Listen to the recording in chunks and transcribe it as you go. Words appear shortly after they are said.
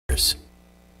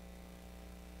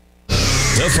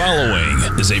The following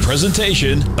is a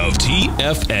presentation of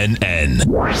TFNN.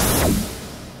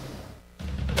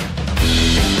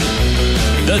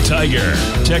 The Tiger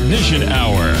Technician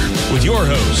Hour with your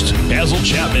host, Basil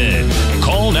Chapman.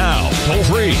 Call now, toll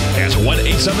free at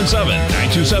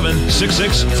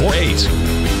 1-877-927-6648.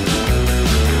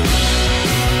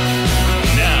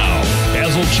 Now,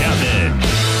 Basil Chapman.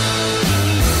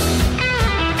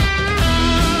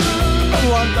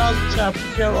 Hello, I'm Basil Chapman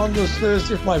here on this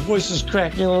Thursday. If my voice is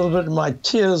cracking a little bit and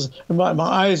my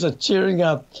eyes are tearing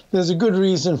up, there's a good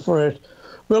reason for it.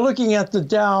 We're looking at the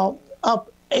Dow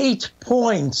up 8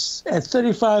 points at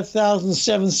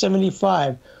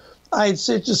 35,775. I had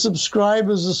said to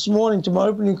subscribers this morning to my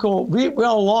opening call, we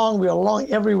are long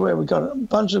everywhere. We got a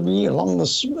bunch of me along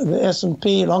the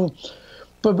S&P,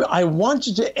 but I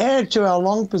wanted to add to our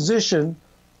long position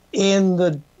in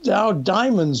the Dow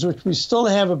Diamonds, which we still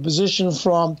have a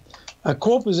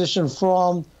core position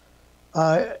from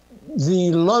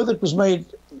the low that was made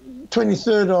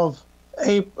 23rd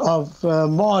of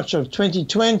March of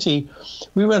 2020.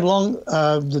 We went long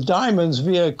the diamonds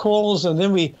via calls, and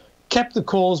then we kept the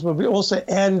calls, but we also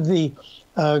added the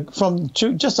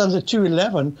just under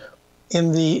 211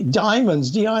 in the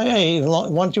diamonds, DIA,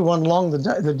 121 long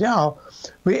the Dow.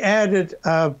 We added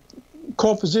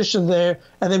core position there,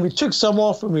 and then we took some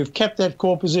off, and we've kept that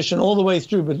core position all the way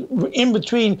through. But in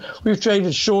between, we've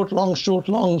traded short, long, short,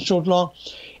 long, short, long.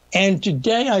 And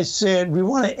today I said we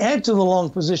want to add to the long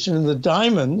position in the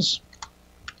diamonds.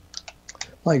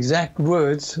 My exact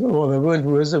words, or they weren't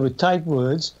words, they were type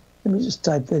words. Let me just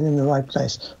type that in the right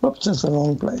place. Oops, that's the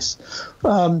wrong place.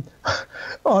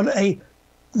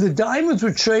 The diamonds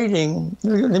were trading.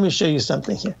 Let me show you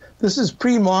something here. This is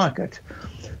pre-market.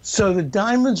 So the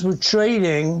diamonds were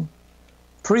trading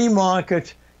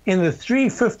pre-market in the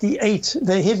 358.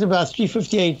 They hit about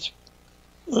 358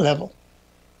 level.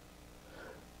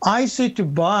 I said to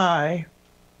buy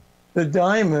the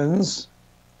diamonds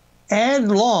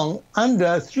and long under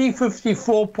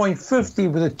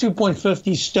 354.50 with a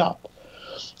 2.50 stop.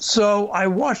 So I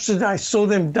watched it. I saw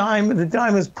them the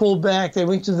diamonds pull back. They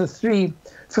went to the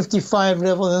 355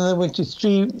 level, and then they went to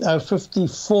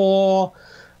 354.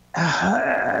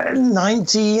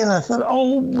 90, and I thought,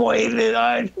 oh boy,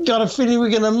 I got a feeling we're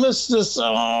going to miss this.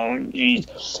 Oh, geez.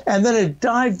 And then it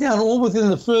dived down all within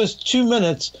the first 2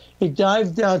 minutes. It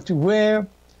dived down to where?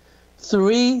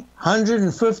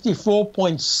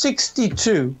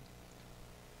 354.62.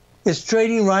 It's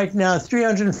trading right now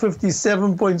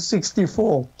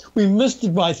 357.64. We missed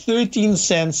it by 13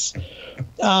 cents.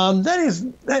 I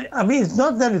mean, it's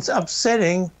not that it's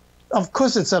upsetting. Of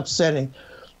course it's upsetting.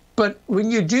 But when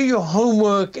you do your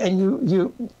homework and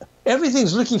you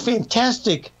everything's looking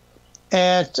fantastic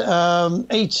at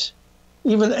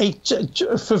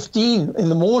 8:15 in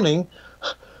the morning,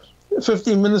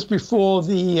 15 minutes before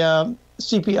the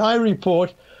CPI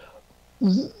report,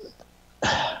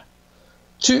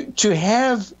 to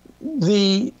have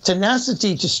the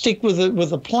tenacity to stick with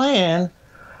a plan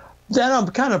that I'm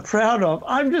kind of proud of.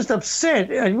 I'm just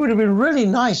upset. It would have been really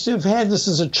nice to have had this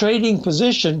as a trading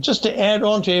position, just to add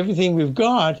on to everything we've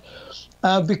got,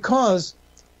 because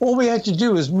all we had to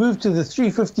do is move to the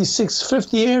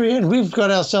 356.50 area, and we've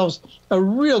got ourselves a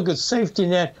real good safety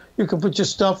net. You can put your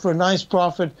stop for a nice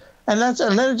profit, and let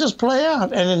it just play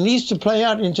out. And it needs to play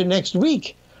out into next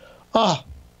week. Ah,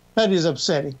 that is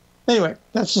upsetting. Anyway,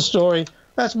 that's the story.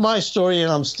 That's my story,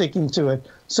 and I'm sticking to it.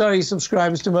 Sorry,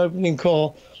 subscribers, to my opening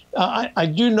call. I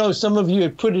do know some of you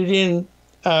had put it in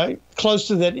close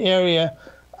to that area,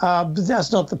 but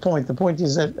that's not the point. The point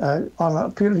is that on a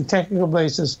purely technical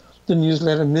basis, the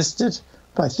newsletter missed it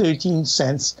by 13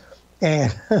 cents.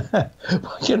 And what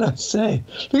can I say?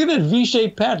 Look at that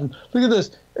V-shaped pattern. Look at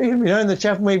this. You know, in the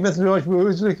Chapman Wave methodology, we're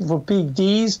always looking for peak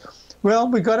Ds. Well,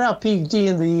 we got our peak D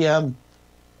in the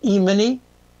E-mini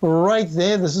right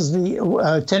there. This is the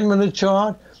 10-minute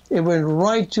chart. It went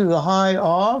right to the high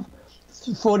of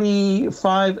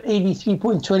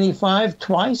 4583.25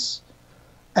 twice,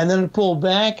 and then it pulled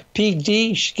back. Peak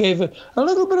D gave a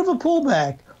little bit of a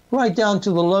pullback right down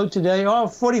to the low today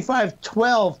of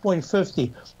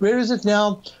 4512.50. Where is it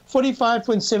now?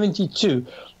 45.72.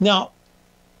 Now,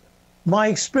 my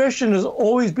expression has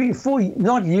always been for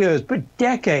not years but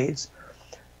decades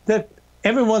that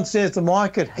everyone says the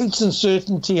market hates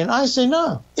uncertainty, and I say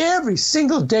no. Every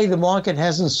single day the market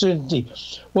has uncertainty.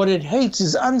 What it hates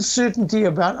is uncertainty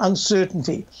about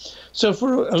uncertainty. So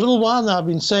for a little while now I've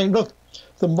been saying, look,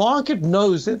 the market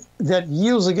knows that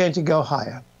yields are going to go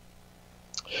higher.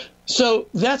 So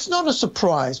that's not a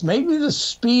surprise. Maybe the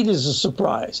speed is a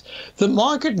surprise. The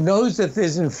market knows that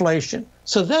there's inflation.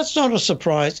 So that's not a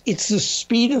surprise. It's the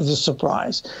speed of the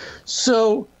surprise.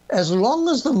 So as long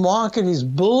as the market is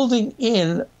building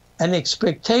in an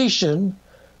expectation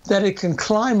that it can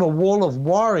climb a wall of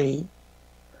worry,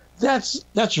 that's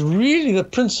really the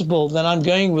principle that I'm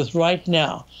going with right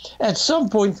now. At some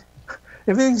point,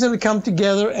 everything's going to come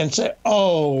together and say,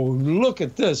 oh, look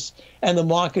at this. And the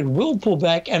market will pull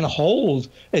back and hold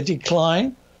a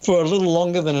decline for a little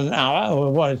longer than an hour,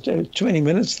 or what, 20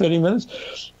 minutes, 30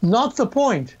 minutes. Not the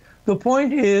point. The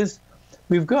point is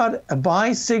we've got a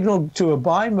buy signal to a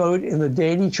buy mode in the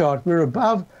daily chart. We're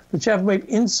above the Chapman wave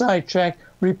inside track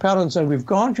repellent zone. We've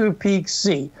gone to a peak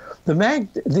C. The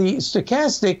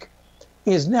stochastic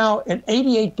is now at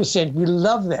 88%. We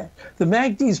love that. The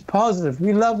MACD is positive.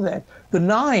 We love that. The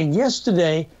 9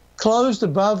 yesterday closed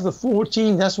above the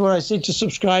 14. That's what I said to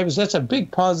subscribers. That's a big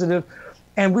positive.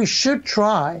 And we should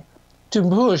try to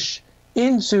push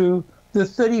into the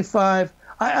 35.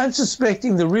 I'm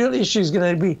suspecting the real issue is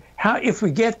going to be how, if we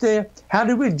get there, how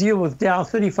do we deal with Dow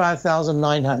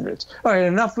 35,900? All right,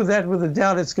 enough with that with the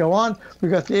Dow. Let's go on. We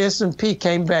got the S&P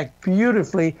came back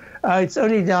beautifully. It's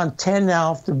only down 10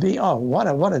 now after being, oh, what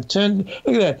a turn.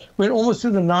 Look at that. We're almost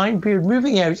through the 9-period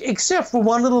moving average, except for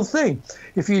one little thing.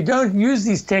 If you don't use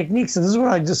these techniques, and this is what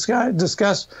I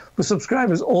discuss with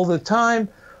subscribers all the time,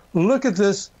 look at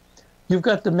this. You've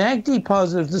got the MACD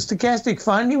positive. The stochastic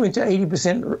finally went to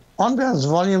 80%. On-balance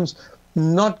volumes,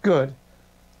 not good.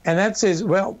 And that says,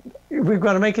 well, we've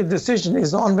got to make a decision.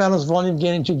 Is the on-balance volume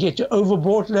getting to get to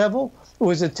overbought level,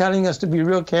 or is it telling us to be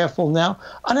real careful now?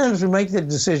 I don't have to make that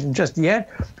decision just yet,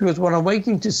 because what I'm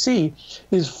waiting to see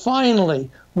is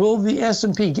finally, will the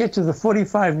S&P get to the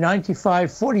 45,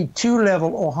 95, 42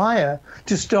 level or higher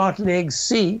to start leg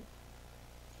C?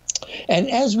 And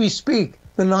as we speak,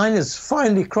 the 9 has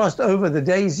finally crossed over. The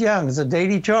day's young. It's a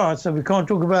daily chart, so we can't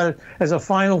talk about it as a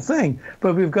final thing.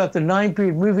 But we've got the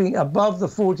 9-period moving above the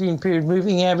 14-period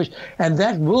moving average, and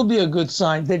that will be a good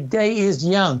sign. The day is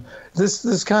young.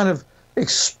 This kind of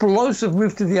explosive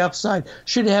move to the upside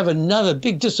should have another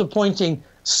big disappointing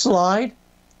slide,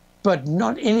 but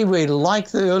not anywhere like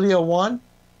the earlier one.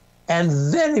 And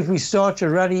then if we start to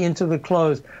rally into the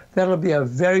close, that'll be a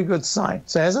very good sign.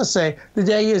 So as I say, the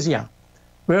day is young.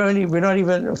 We're not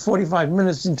even 45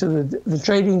 minutes into the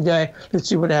trading day. Let's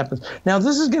see what happens. Now,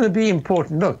 this is going to be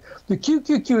important. Look, the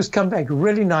QQQ has come back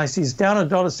really nicely. It's down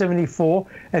 $1.74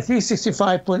 at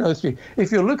 365.03.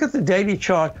 If you look at the daily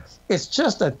chart, it's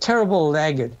just a terrible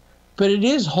laggard, but it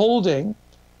is holding.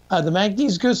 The MACD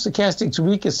is good, stochastic's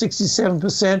weak at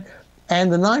 67%,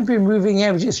 and the 9-period moving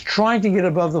average is trying to get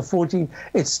above the 14.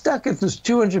 It's stuck at this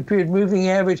 200-period moving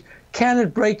average. Can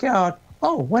it break out?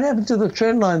 Oh, what happened to the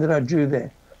trend line that I drew there?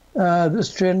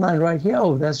 This trend line right here.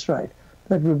 Oh, that's right.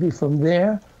 That would be from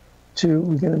there to,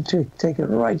 we're going to take it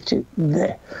right to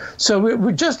there. So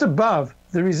we're just above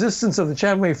the resistance of the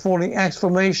Chapman wave falling axe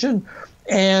formation,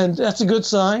 and that's a good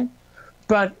sign.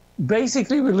 But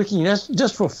basically, we're looking at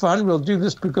just for fun. We'll do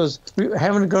this because we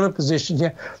haven't got a position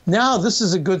here. Now, this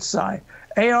is a good sign.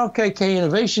 ARKK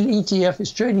Innovation ETF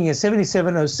is trading at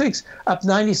 77.06, up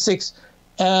 96.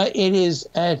 It is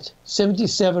at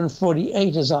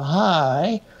 77.48 as a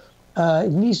high.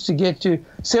 It needs to get to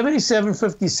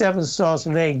 77.57 starts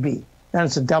leg B. And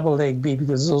it's a double leg B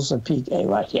because it's also peak A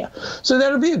right here. So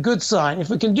that'll be a good sign. If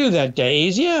we can do that,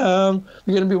 days, we're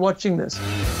going to be watching this.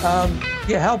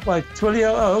 Help by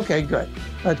Twilio. Oh, okay, good.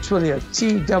 Twilio,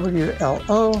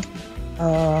 TWLO.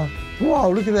 Wow,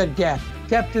 look at that gap.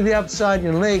 Gap to the upside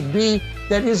in leg B.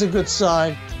 That is a good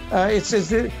sign. It says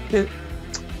that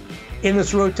in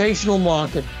this rotational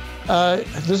market.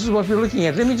 This is what we're looking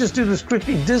at. Let me just do this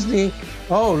quickly. Disney,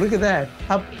 oh, look at that.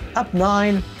 Up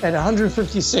 9 at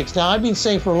 156. Now, I've been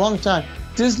saying for a long time,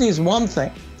 Disney is one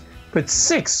thing, but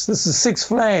 6, this is Six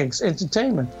Flags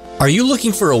Entertainment. Are you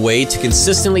looking for a way to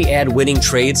consistently add winning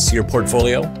trades to your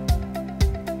portfolio?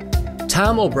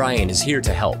 Tom O'Brien is here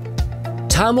to help.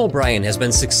 Tom O'Brien has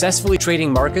been successfully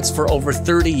trading markets for over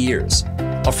 30 years.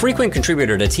 A frequent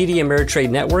contributor to TD Ameritrade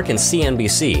Network and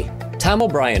CNBC, Tom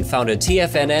O'Brien founded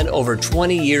TFNN over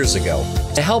 20 years ago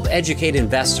to help educate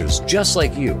investors just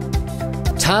like you.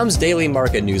 Tom's daily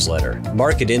market newsletter,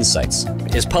 Market Insights,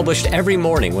 is published every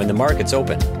morning when the markets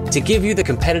open to give you the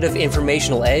competitive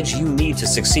informational edge you need to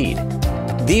succeed.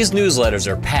 These newsletters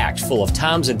are packed full of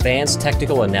Tom's advanced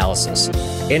technical analysis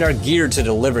and are geared to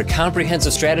deliver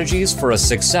comprehensive strategies for a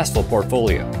successful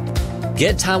portfolio.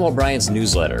 Get Tom O'Brien's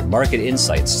newsletter, Market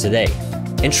Insights, today.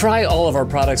 And try all of our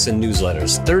products and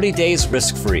newsletters 30 days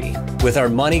risk-free with our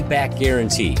money-back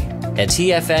guarantee at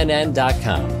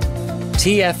TFNN.com.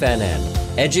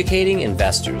 TFNN, educating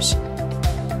investors.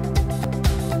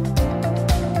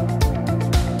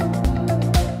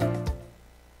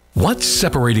 What's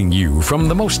separating you from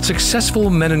the most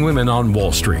successful men and women on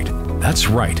Wall Street? That's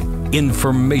right,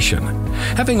 information.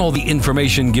 Having all the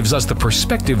information gives us the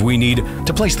perspective we need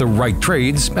to place the right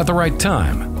trades at the right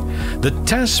time. The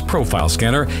TAS Profile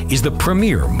Scanner is the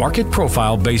premier market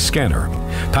profile-based scanner.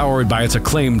 Powered by its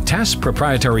acclaimed TAS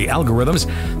proprietary algorithms,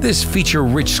 this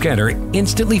feature-rich scanner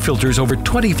instantly filters over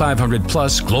 2,500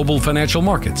 plus global financial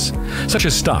markets, such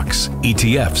as stocks,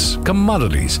 ETFs,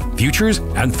 commodities, futures,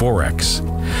 and Forex.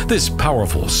 This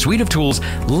powerful suite of tools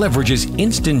leverages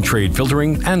instant trade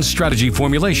filtering and strategy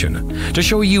formulation to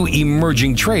show you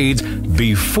emerging trades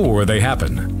before they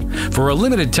happen. For a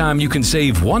limited time, you can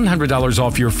save $100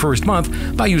 off your first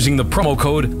month by using the promo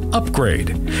code UPGRADE,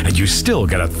 and you still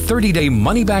get a 30-day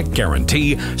money-back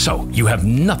guarantee, so you have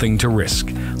nothing to risk.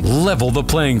 Level the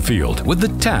playing field with the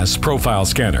TAS Profile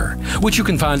Scanner, which you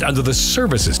can find under the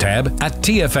Services tab at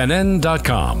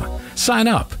TFNN.com. Sign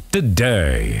up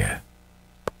today.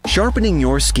 Sharpening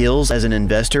your skills as an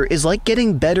investor is like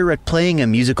getting better at playing a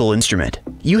musical instrument.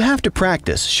 You have to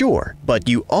practice, sure, but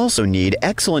you also need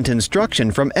excellent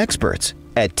instruction from experts.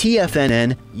 At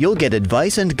TFNN, you'll get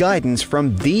advice and guidance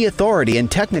from the authority in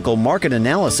technical market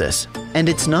analysis. And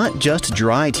it's not just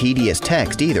dry, tedious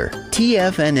text either.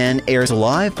 TFNN airs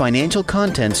live financial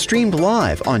content streamed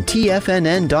live on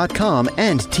TFNN.com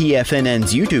and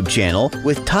TFNN's YouTube channel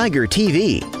with Tiger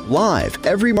TV, live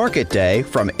every market day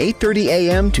from 8:30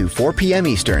 a.m. to 4 p.m.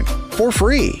 Eastern, for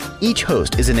free. Each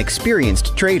host is an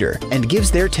experienced trader and gives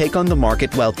their take on the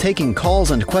market while taking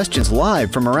calls and questions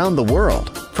live from around the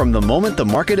world. From the moment the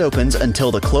market opens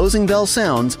until the closing bell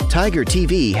sounds, Tiger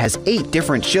TV has 8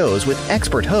 different shows with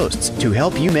expert hosts to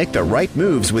help you make the right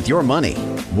moves with your money.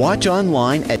 Watch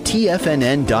online at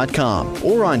TFNN.com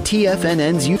or on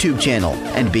TFNN's YouTube channel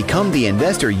and become the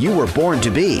investor you were born to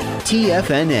be.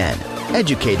 TFNN,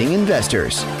 educating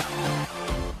investors.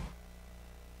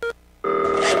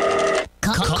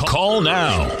 Call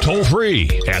now, toll free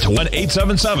at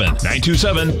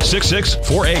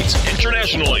 1-877-927-6648.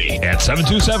 Internationally at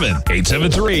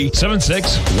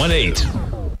 727-873-7618.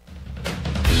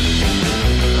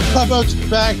 Hi folks,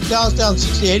 back. Dow's down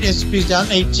 68, S&P's down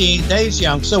 18, Dave's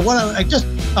young. So just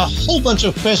a whole bunch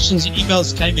of questions and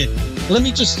emails came in. Let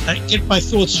me just get my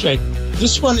thoughts straight.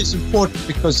 This one is important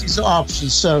because these are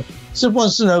options. So Sid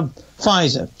wants to know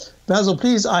Pfizer. Basil,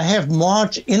 please, I have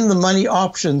March in the money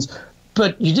options,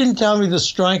 but you didn't tell me the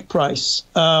strike price,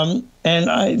 and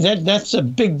that's a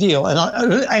big deal. And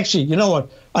actually, you know what?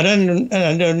 I don't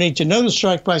need to know the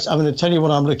strike price. I'm going to tell you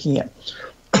what I'm looking at.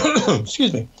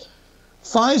 Excuse me.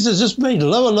 Pfizer's just made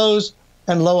lower lows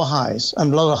and lower highs.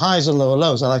 Lower highs and lower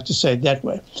lows. I like to say it that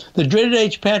way. The dreaded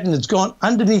H pattern has gone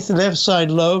underneath the left side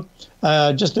low,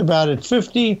 just about at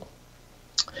 50,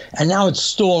 and now it's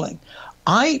stalling.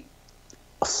 Pfizer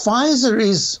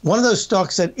is one of those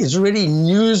stocks that is really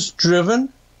news-driven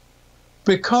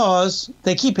because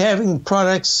they keep having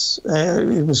products.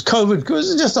 It was COVID,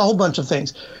 because just a whole bunch of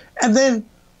things. And then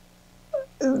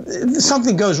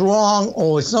something goes wrong,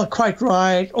 or it's not quite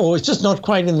right, or it's just not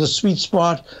quite in the sweet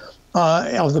spot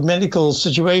of the medical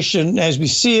situation as we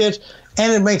see it,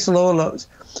 and it makes lower lows.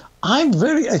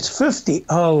 It's 50.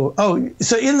 So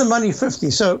in the money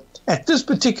 50. So at this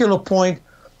particular point,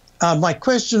 my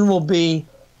question will be,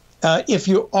 if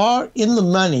you are in the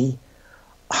money,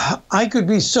 I could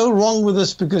be so wrong with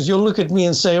this because you'll look at me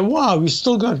and say, wow, we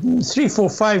still got 3, 4,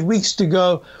 5 weeks to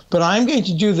go, but I'm going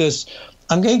to do this.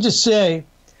 I'm going to say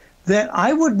that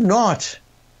I would not.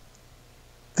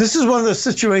 This is one of those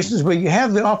situations where you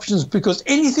have the options because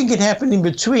anything can happen in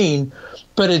between,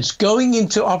 but it's going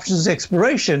into options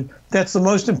exploration. That's the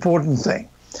most important thing.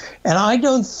 And I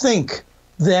don't think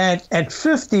that at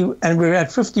 50, and we're at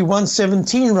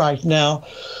 51.17 right now,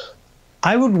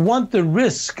 I would want the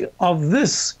risk of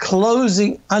this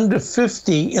closing under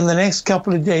 50 in the next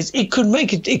couple of days. It could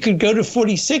go to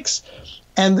 46,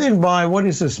 and then by, what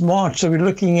is this, March? So we're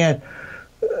looking at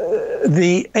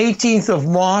the 18th of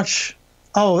March.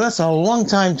 Oh, that's a long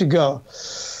time to go.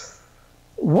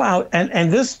 Wow,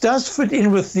 and this does fit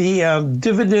in with the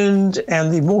dividend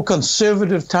and the more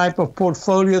conservative type of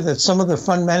portfolio that some of the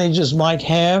fund managers might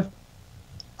have.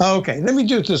 Okay, let me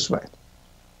do it this way.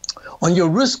 On your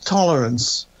risk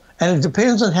tolerance, and it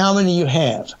depends on how many you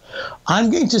have,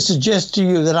 I'm going to suggest to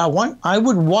you that I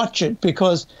would watch it,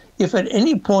 because if at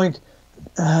any point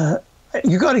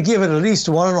you got to give it at least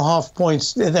 1.5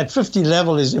 points, that 50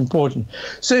 level is important.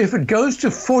 So if it goes to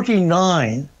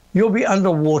 49, you'll be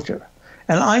underwater.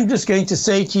 And I'm just going to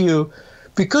say to you,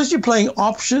 because you're playing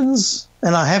options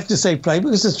and I have to say play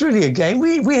because it's really a game.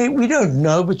 We don't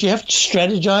know, but you have to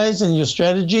strategize in your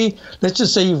strategy. Let's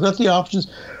just say you've got the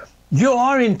options. You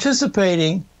are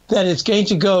anticipating that it's going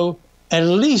to go, at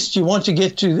least you want to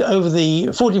get to over the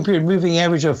 14-period moving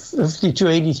average of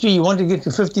 52.83. You want to get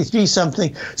to 53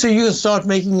 something, so you can start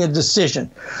making a decision.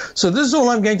 So this is all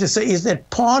I'm going to say is that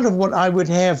part of what I would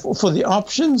have for the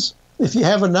options, if you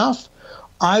have enough,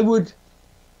 I would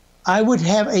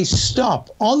have a stop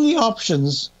on the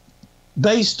options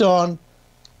based on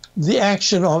the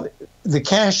action of the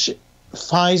cash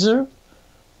Pfizer.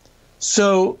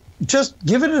 So just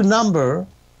give it a number.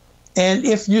 And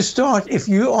if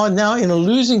you are now in a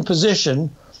losing position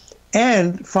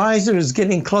and Pfizer is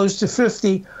getting close to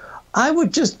 50, I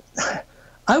would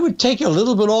take a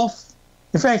little bit off.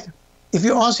 In fact, if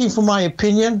you're asking for my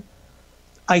opinion,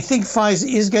 I think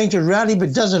Pfizer is going to rally,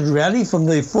 but doesn't rally from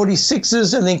the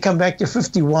 46s and then come back to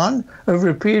 51 over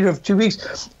a period of 2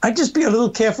 weeks. I'd just be a little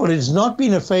careful. It's not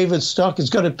been a favored stock. It's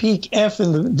got a peak F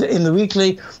in the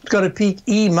weekly. It's got a peak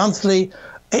E monthly.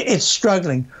 It's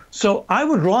struggling. So I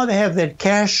would rather have that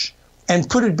cash and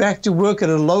put it back to work at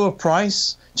a lower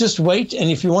price. Just wait,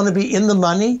 and if you want to be in the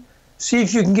money, see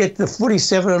if you can get the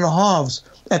 47.5s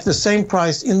at the same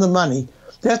price in the money.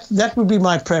 That would be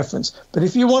my preference. But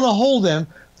if you want to hold them,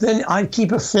 then I'd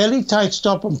keep a fairly tight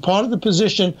stop on part of the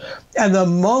position. And the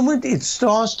moment it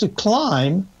starts to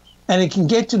climb and it can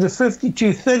get to the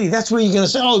 52.30, that's where you're going to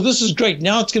say, oh, this is great.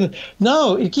 Now it's going to...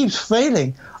 No, it keeps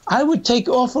failing. I would take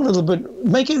off a little bit,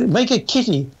 make a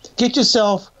kitty, get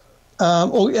yourself,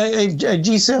 or a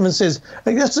G7 says,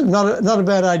 that's not a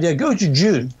bad idea. Go to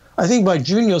June. I think by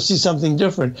June you'll see something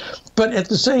different. But at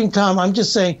the same time, I'm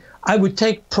just saying I would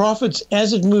take profits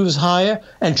as it moves higher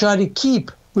and try to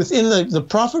keep within the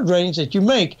profit range that you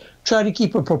make, try to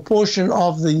keep a proportion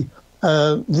of the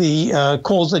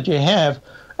calls that you have.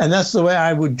 And that's the way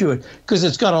I would do it, because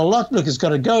it's got a lot. Look, it's got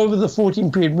to go over the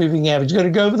 14-period moving average. It's got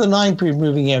to go over the 9-period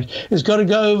moving average. It's got to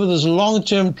go over this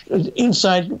long-term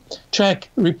inside track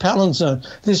repellent zone.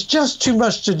 There's just too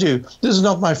much to do. This is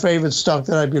not my favorite stock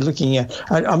that I'd be looking at.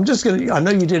 I'm just going to, I know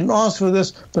you didn't ask for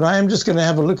this, but I am just going to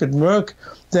have a look at Merck.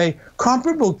 They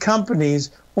comparable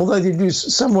companies, although they do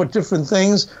somewhat different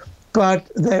things, but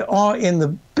they are in the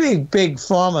big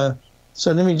pharma.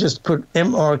 So let me just put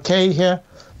MRK here.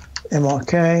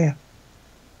 MRK.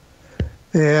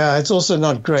 Yeah, it's also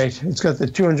not great. It's got the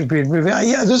 200-period moving.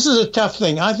 Yeah, this is a tough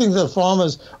thing. I think the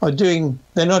farmers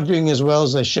they're not doing as well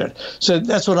as they should. So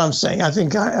that's what I'm saying. I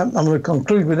think I'm going to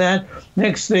conclude with that.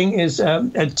 Next thing is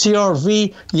at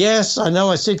TRV. Yes, I know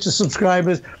I said to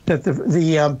subscribers that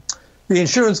the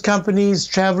insurance companies,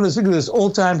 travelers, look at this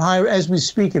all-time high as we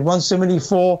speak at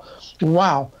 174.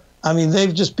 Wow. I mean,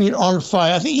 they've just been on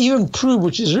fire. I think even Pru,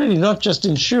 which is really not just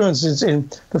insurance, it's in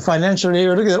the financial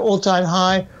area. Look at that all-time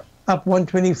high, up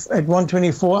 120 at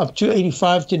 124, up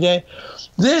 285 today.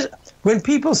 When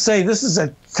people say this is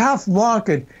a tough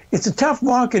market, it's a tough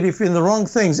market if you're in the wrong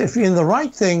things. If you're in the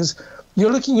right things,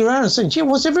 you're looking around and saying, gee,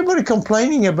 what's everybody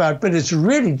complaining about? But it's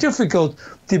really difficult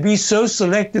to be so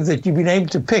selective that you've been able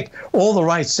to pick all the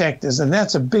right sectors, and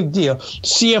that's a big deal.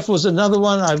 CF was another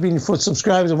one. I've been for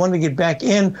subscribers. I wanted to get back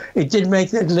in. It did make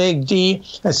that leg D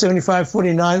at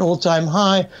 75.49 all-time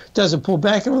high. Does it pull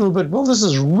back a little bit? Well, this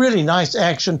is really nice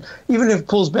action. Even if it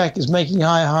pulls back, is making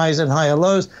higher highs and higher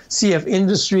lows. CF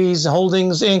Industries,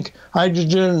 Holdings, Inc.,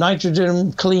 hydrogen,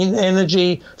 nitrogen, clean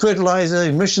energy, fertilizer,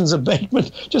 emissions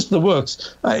abatement, just the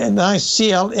works. And nice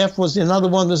CLF was another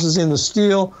one. This is in the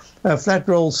steel. Flat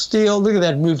roll steel, look at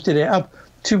that move today, up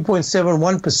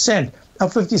 2.71%,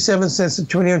 up 57 cents to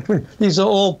 21.20. These are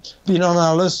all been on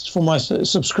our list for my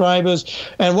subscribers.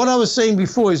 And what I was saying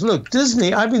before is, look,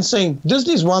 Disney, I've been saying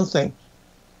Disney's one thing,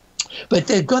 but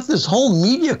they've got this whole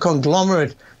media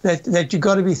conglomerate that you've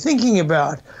got to be thinking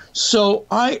about. So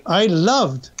I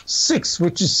loved Six,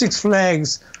 which is Six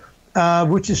Flags,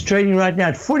 which is trading right now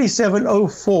at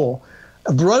 47.04.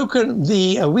 Broken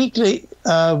the weekly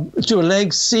to a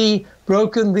leg C,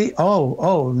 broken the,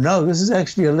 oh no, this is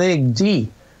actually a leg D.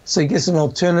 So it gets an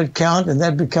alternate count, and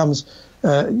that becomes,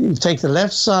 you take the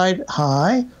left side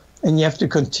high, and you have to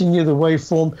continue the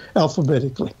waveform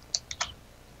alphabetically.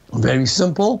 Very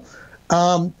simple.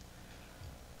 And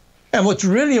what's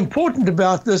really important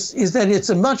about this is that it's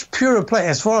a much purer play,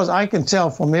 as far as I can tell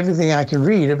from everything I can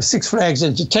read. It was Six Flags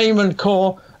Entertainment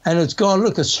Core, and it's gone,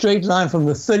 look, a straight line from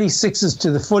the 36s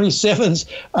to the 47s.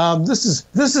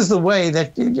 This is the way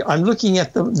that I'm looking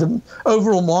at the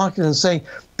overall market and saying,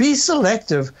 be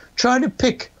selective. Try to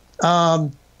pick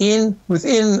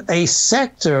within a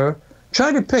sector,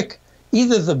 try to pick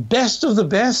either the best of the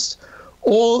best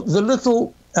or the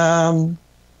little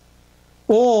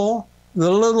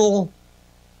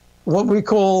what we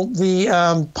call the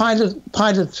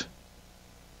pilot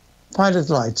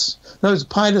lights, those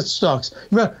pilot stocks.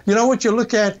 You know what you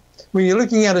look at when you're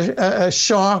looking at a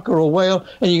shark or a whale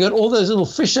and you got all those little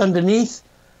fish underneath?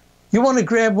 You want to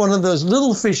grab one of those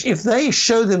little fish if they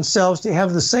show themselves to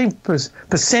have the same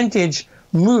percentage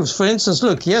moves. For instance,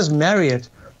 look, here's Marriott,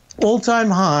 all-time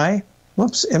high,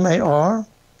 MAR,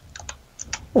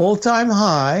 all-time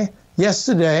high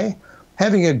yesterday,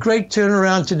 having a great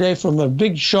turnaround today from a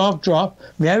big sharp drop.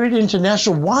 Marriott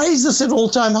International, why is this at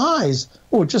all-time highs?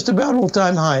 Or just about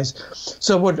all-time highs.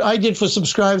 So what I did for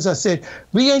subscribers, I said,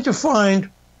 we're going to find,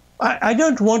 I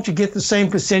don't want to get the same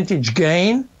percentage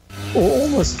gain or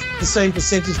almost the same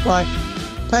percentage by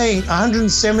paying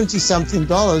 $170-something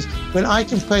when I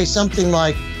can pay something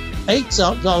like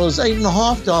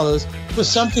 $8.5 for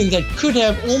something that could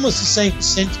have almost the same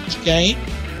percentage gain.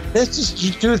 Let's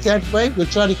just do it that way. We'll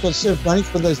try to conserve money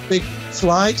for those big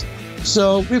flights.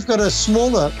 So we've got a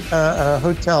smaller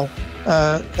hotel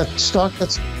stock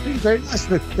that's very nice.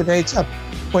 Today it's up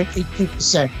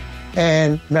 0.82%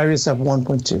 and Marriott's up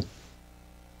 1.2%.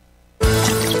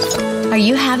 Are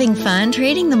you having fun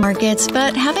trading the markets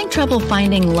but having trouble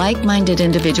finding like-minded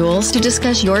individuals to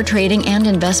discuss your trading and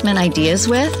investment ideas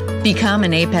with? Become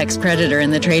an apex predator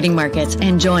in the trading markets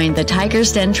and join the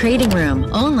Tiger's Den Trading Room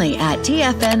only at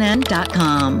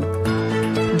TFNN.com.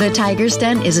 The Tiger's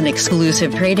Den is an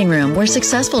exclusive trading room where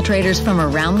successful traders from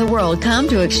around the world come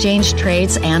to exchange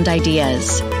trades and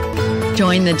ideas.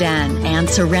 Join the den and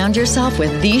surround yourself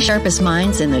with the sharpest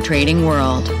minds in the trading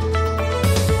world.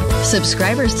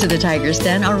 Subscribers to the Tiger's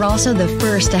Den are also the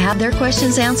first to have their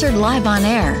questions answered live on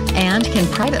air and can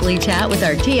privately chat with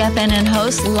our TFNN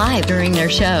hosts live during their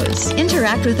shows.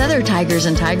 Interact with other Tigers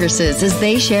and Tigresses as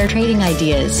they share trading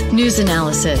ideas, news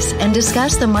analysis, and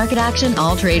discuss the market action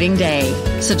all trading day.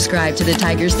 Subscribe to the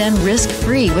Tiger's Den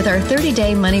risk-free with our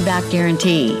 30-day money-back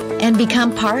guarantee and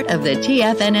become part of the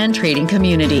TFNN trading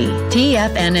community.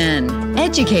 TFNN,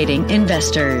 educating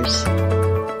investors.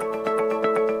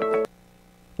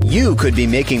 You could be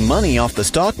making money off the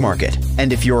stock market.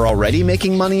 And if you're already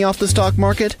making money off the stock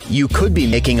market, you could be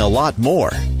making a lot more.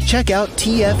 Check out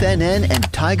TFNN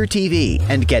and Tiger TV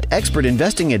and get expert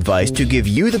investing advice to give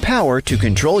you the power to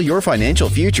control your financial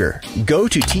future. Go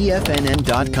to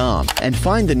TFNN.com and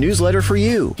find the newsletter for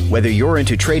you. Whether you're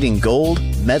into trading gold,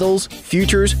 metals,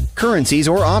 futures, currencies,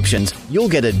 or options, you'll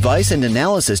get advice and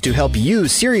analysis to help you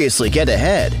seriously get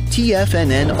ahead.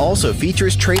 TFNN also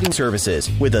features trading services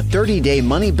with a 30-day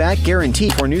money-back guarantee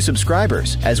for new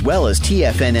subscribers, as well as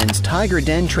TFNN's Tiger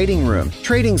Den Trading Room,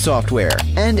 trading software,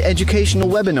 and educational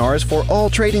webinars for all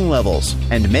trading levels.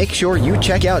 And make sure you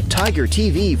check out Tiger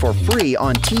TV for free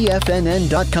on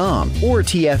TFNN.com or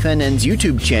TFNN's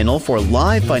YouTube channel for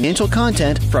live financial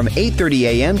content from 8:30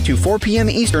 a.m. to 4 p.m.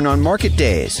 Eastern on market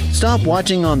days. Stop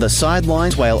watching on the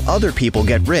sidelines while other people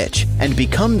get rich and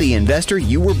become the investor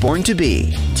you were born to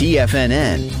be.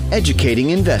 TFNN, educating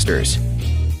investors.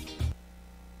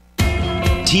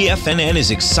 TFNN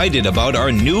is excited about our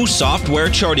new software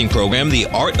charting program, The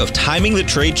Art of Timing the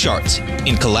Trade Charts.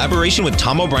 In collaboration with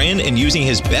Tom O'Brien and using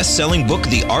his best-selling book,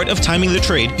 The Art of Timing the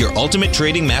Trade, Your Ultimate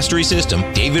Trading Mastery System,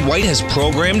 David White has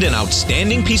programmed an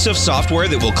outstanding piece of software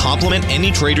that will complement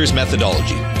any trader's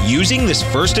methodology. Using this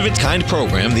first-of-its-kind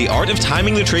program, The Art of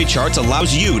Timing the Trade Charts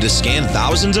allows you to scan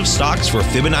thousands of stocks for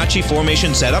Fibonacci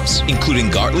formation setups, including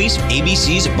Gartley's,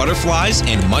 ABC's, butterflies,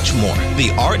 and much more.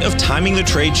 The Art of Timing the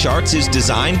Trade Charts is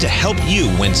designed to help you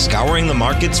when scouring the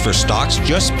markets for stocks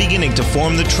just beginning to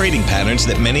form the trading patterns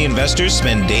that many investors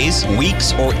spend days,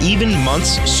 weeks, or even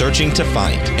months searching to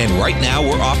find. And right now,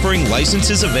 we're offering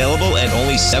licenses available at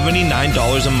only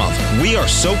 $79 a month. We are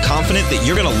so confident that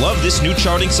you're going to love this new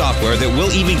charting software that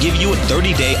will even give you a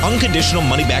 30-day unconditional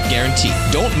money-back guarantee.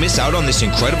 Don't miss out on this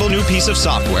incredible new piece of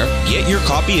software. Get your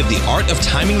copy of The Art of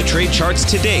Timing the Trade Charts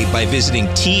today by visiting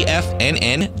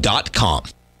TFNN.com.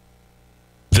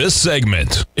 This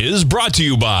segment is brought to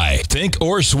you by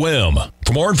Thinkorswim.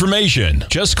 For more information,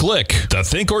 just click the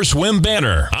Thinkorswim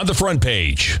banner on the front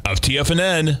page of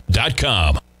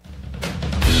TFNN.com.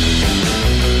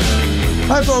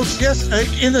 Hi, folks. Yes,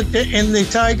 in the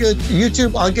Tiger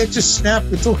YouTube, I'll get to Snap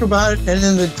to talk about it, and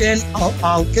in the Den,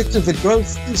 I'll get to the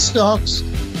growth stocks,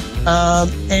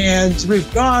 and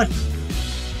we've got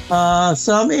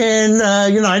some in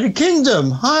United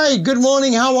Kingdom. Hi, good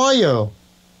morning. How are you?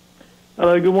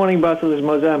 Hello, good morning, Basil. It's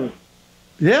Mozam.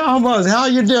 Yeah, Moz, how are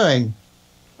you doing?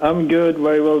 I'm good,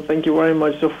 very well. Thank you very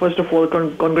much. So first of all,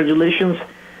 congratulations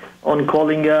on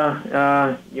calling,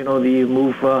 the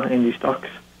move in the stocks.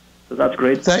 So that's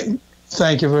great.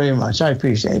 Thank you very much. I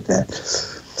appreciate that.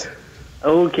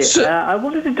 Okay. So, I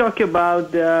wanted to talk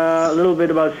about a little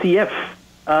bit about CF.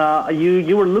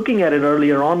 You were looking at it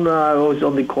earlier on. I was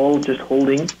on the call just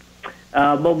holding.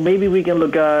 But maybe we can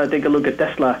take a look at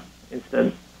Tesla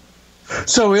instead.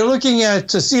 So we're looking at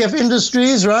CF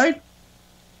Industries, right?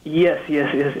 Yes.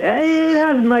 It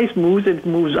has nice moves. It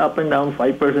moves up and down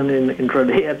 5% in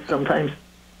intraday at sometimes.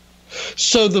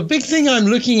 So the big thing I'm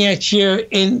looking at here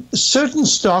in certain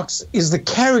stocks is the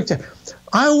character.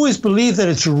 I always believe that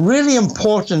it's really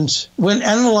important when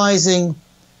analyzing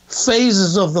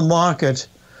phases of the market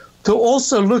to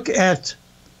also look at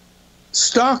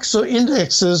stocks or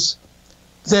indexes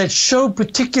that show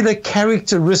particular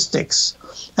characteristics.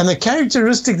 And the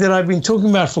characteristic that I've been talking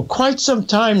about for quite some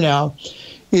time now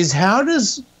is how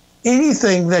does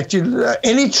anything that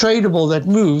any tradable that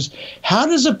moves, how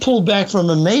does it pull back from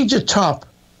a major top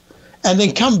and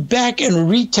then come back and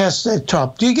retest that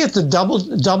top? Do you get the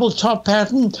double top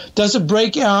pattern? Does it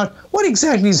break out? What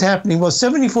exactly is happening? Well,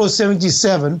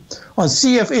 74.77 on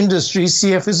CF Industries,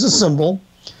 CF is a symbol,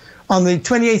 on the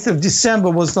 28th of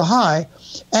December was the high,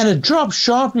 and it dropped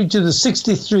sharply to the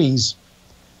 63s.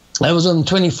 That was on the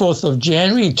 24th of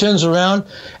January. It turns around,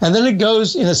 and then it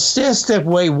goes in a stair-step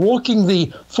way, walking the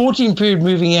 14-period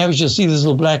moving average. You'll see this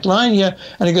little black line here,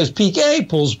 and it goes peak A,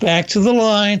 pulls back to the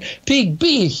line. Peak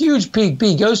B, huge peak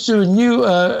B, goes to a new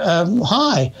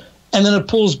high, and then it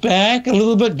pulls back a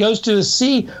little bit, goes to a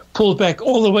C, pulls back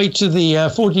all the way to the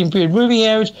 14-period moving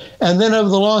average, and then over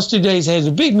the last 2 days has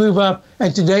a big move up,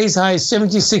 and today's high is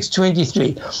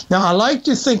 76.23. Now, I like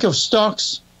to think of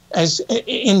stocks as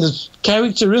in the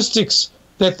characteristics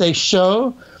that they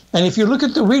show. And if you look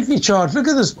at the weekly chart, look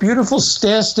at this beautiful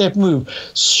stair-step move.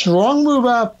 Strong move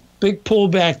up, big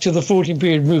pullback to the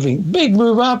 14-period moving. Big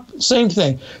move up, same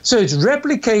thing. So it's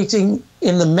replicating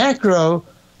in the macro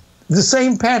the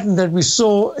same pattern that we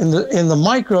saw in the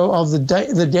micro of the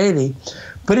daily.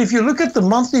 But if you look at the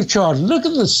monthly chart, look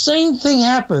at the same thing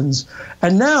happens.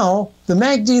 And now the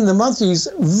MACD in the monthly is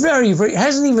very,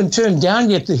 hasn't even turned down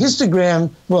yet. The histogram,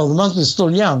 well, the monthly is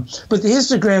still young, but the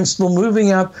histogram is still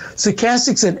moving up.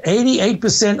 Stochastics at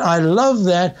 88%. I love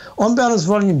that. On balance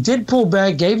volume did pull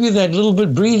back, gave you that little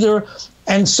bit breather,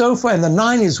 and so far. And the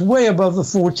 9 is way above the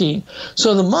 14.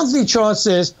 So the monthly chart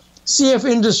says CF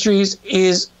Industries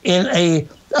is in a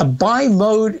buy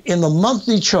mode in the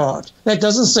monthly chart. That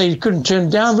doesn't say it couldn't turn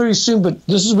down very soon, but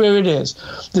this is where it is.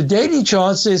 The daily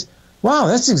chart says, wow,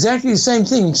 that's exactly the same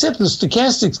thing, except the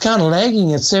stochastic's kind of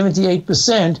lagging at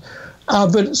 78%,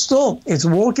 but still, it's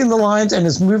walking the lines and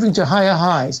it's moving to higher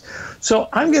highs. So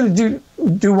I'm going to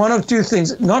do one of two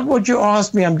things. Not what you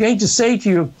asked me. I'm going to say to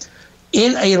you,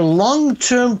 in a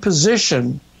long-term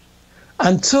position,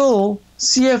 until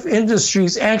CF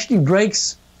Industries actually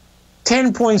breaks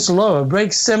 10 points lower,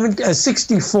 breaks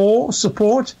 64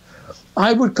 support,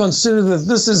 I would consider that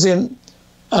this is in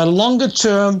a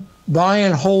longer-term buy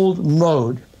and hold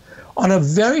mode. On a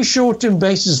very short-term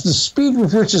basis, the speed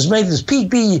with which is made this peak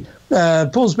B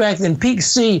pulls back, then peak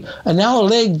C, and now a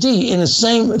leg D in the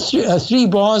same 3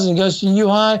 bars and goes to new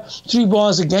high, 3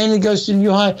 bars again and goes to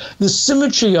new high. The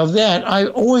symmetry of that,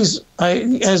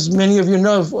 as many of you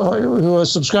know who are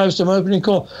subscribed to my opening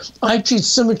call, I treat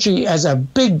symmetry as a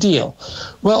big deal.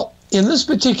 Well, in this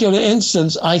particular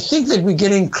instance, I think that we're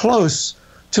getting close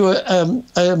to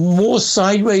a more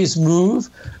sideways move,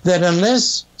 that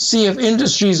unless CF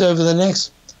Industries over the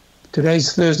next,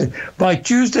 today's Thursday, by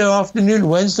Tuesday afternoon,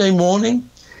 Wednesday morning,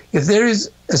 if there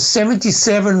is a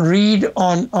 77 read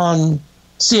on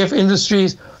CF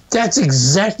Industries, that's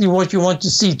exactly what you want to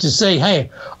see, to say, hey,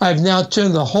 I've now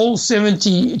turned the whole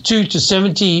 72 to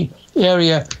 70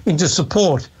 area into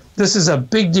support. This is a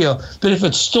big deal. But if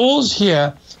it stalls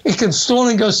here, it can stall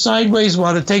and go sideways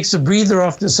while it takes a breather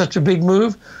after such a big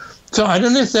move. So I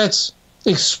don't know if that's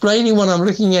explaining what I'm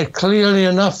looking at clearly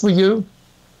enough for you.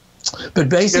 But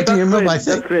basically, yeah, remember, great. I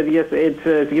think... That's great. Yes,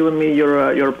 it's given me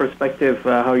your perspective,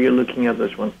 how you're looking at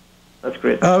this one. That's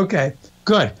great. Okay,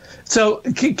 good. So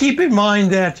keep in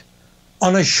mind that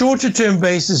on a shorter-term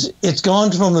basis, it's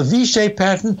gone from a V-shaped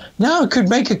pattern. Now it could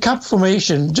make a cup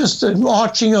formation, just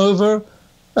arching over.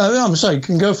 It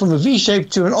can go from a V-shape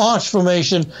to an arch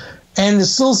formation, and it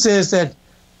still says that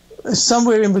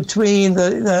somewhere in between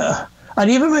I'd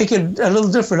even make it a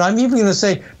little different. I'm even going to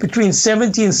say between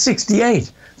 70 and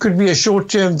 68 could be a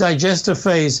short-term digester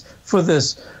phase for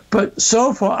this. But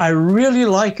so far, I really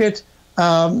like it.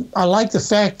 I like the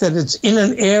fact that it's in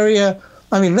an area.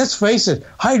 I mean, let's face it,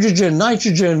 hydrogen,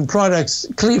 nitrogen products,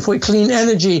 for clean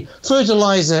energy,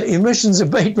 fertilizer, emissions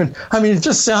abatement. I mean, it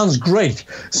just sounds great.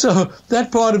 So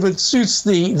that part of it suits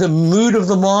the mood of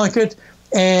the market,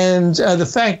 and the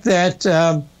fact that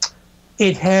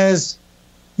it has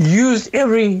used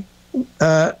every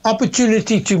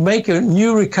opportunity to make a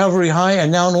new recovery high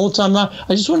and now an all-time high.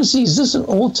 I just want to see, is this an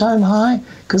all-time high?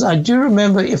 Because I do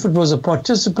remember if it was a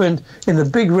participant in the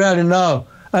big rally, no.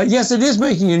 Yes, it is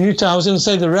making a new time. I was going to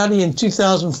say the rally in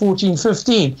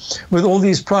 2014-15 with all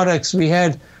these products. We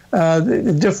had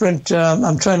the different,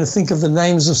 I'm trying to think of the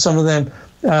names of some of them,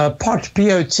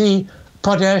 POT,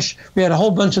 potash. We had a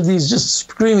whole bunch of these just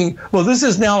screaming. Well, this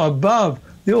is now above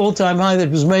the all-time high that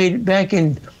was made back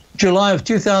in July of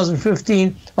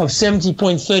 2015 of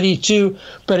 70.32,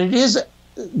 but it is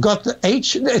got the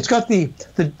H, it's got the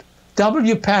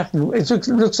W pattern. It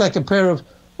looks like a pair of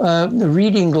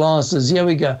reading glasses. Here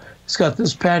we go. It's got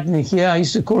this pattern here. I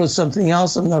used to call it something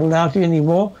else. I'm not allowed to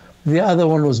anymore. The other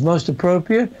one was most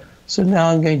appropriate. So now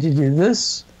I'm going to do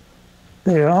this.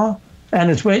 There you are.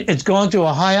 And it's gone to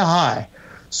a higher high.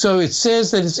 So it says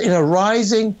that it's in a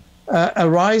rising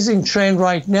trend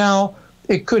right now.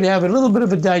 It could have a little bit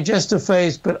of a digestive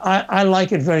phase, but I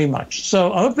like it very much.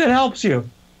 So I hope that helps you.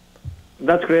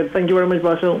 That's great. Thank you very much,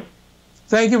 Basil.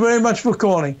 Thank you very much for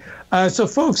calling. So,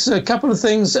 folks, a couple of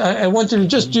things. I wanted to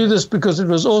just do this because it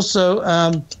was also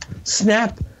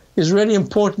Snap is really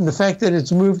important. The fact that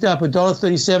it's moved up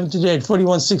 $1.37 today at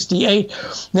 41.68.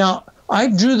 Now, I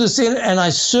drew this in and I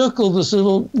circled this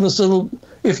little.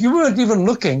 If you weren't even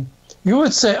looking, you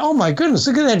would say, "Oh my goodness,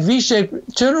 look at that V-shaped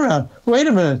turnaround." Wait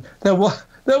a minute, that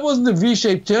wasn't a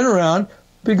V-shaped turnaround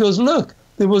because look,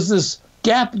 there was this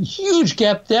gap, huge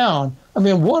gap down. I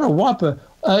mean, what a whopper!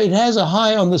 It has a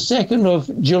high on the 2nd of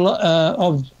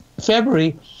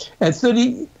February at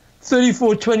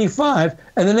 34.25,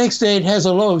 and the next day it has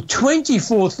a low of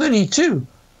 24.32,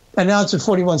 and now it's at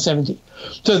 41.70.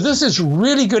 So this is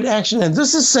really good action, and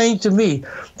this is saying to me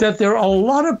that there are a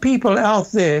lot of people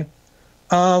out there.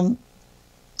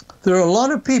 There are a lot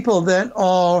of people that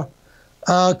are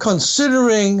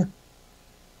considering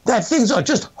that things are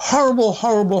just horrible,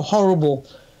 horrible, horrible.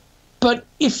 But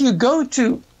if you go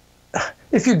to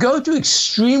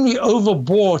extremely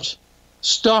overbought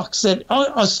stocks that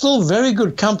are still very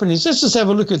good companies, let's just have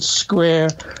a look at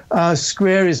Square.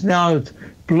 Square is now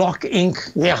Block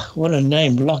Inc. Yeah, what a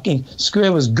name, Block Inc.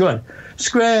 Square was good.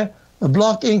 Square,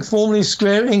 Block Inc., formerly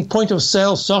Square Inc., point of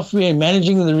sale software and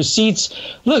managing the receipts.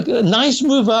 Look, a nice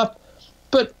move up,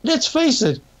 but let's face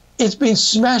it, it's been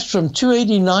smashed from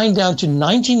 289 down to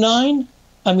 99.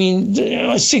 I mean,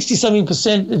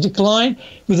 60-something% decline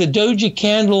with a doji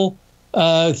candle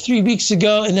 3 weeks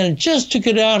ago, and then it just took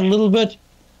it out a little bit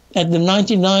at the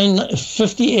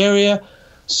 99.50 area.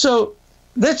 So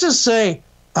let's just say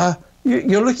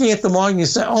you're looking at the market and you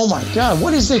say, "Oh my God,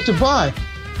 what is there to buy?"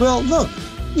 Well, look,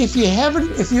 if you have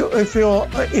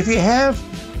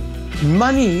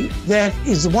money that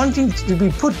is wanting to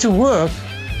be put to work,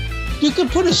 you can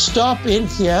put a stop in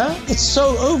here. It's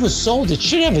so oversold. It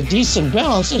should have a decent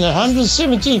balance. In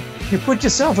 117, you put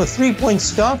yourself a 3-point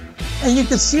stop, and you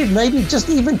can see it maybe just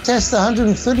even test the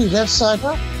 130 left side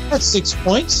up. That's 6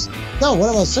 points. No, what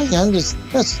am I saying?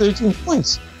 That's 13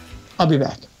 points. I'll be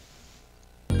back.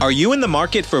 Are you in the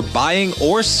market for buying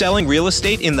or selling real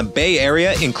estate in the Bay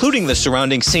Area, including the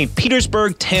surrounding St.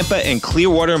 Petersburg, Tampa, and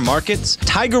Clearwater markets?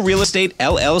 Tiger Real Estate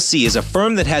LLC is a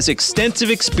firm that has extensive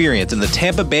experience in the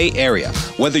Tampa Bay area.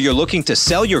 Whether you're looking to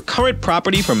sell your current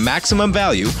property for maximum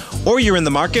value, or you're in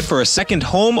the market for a second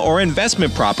home or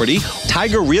investment property,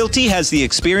 Tiger Realty has the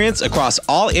experience across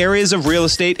all areas of real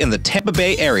estate in the Tampa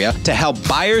Bay area to help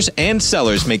buyers and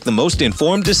sellers make the most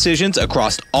informed decisions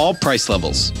across all price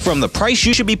levels. From the price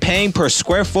you should be paying per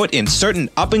square foot in certain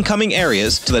up-and-coming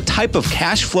areas to the type of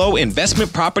cash flow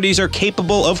investment properties are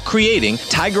capable of creating,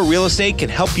 Tiger Real Estate can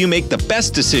help you make the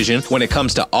best decision when it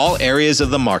comes to all areas of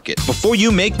the market. Before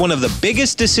you make one of the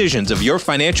biggest decisions of your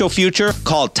financial future,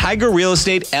 call Tiger Real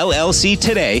Estate LLC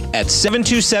today at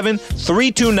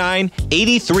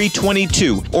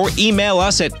 727-329-8322 or email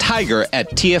us at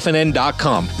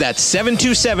tiger@tfnn.com. That's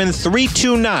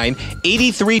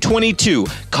 727-329-8322.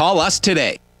 Call us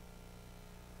today.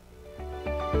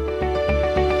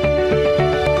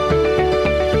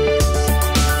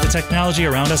 Technology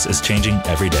around us is changing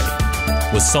every day.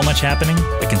 With so much happening,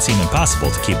 it can seem impossible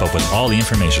to keep up with all the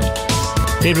information.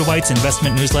 David White's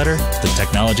investment newsletter, The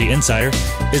Technology Insider,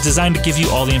 is designed to give you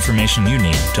all the information you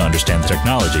need to understand the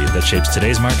technology that shapes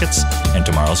today's markets and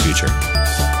tomorrow's future.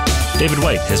 David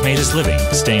White has made his living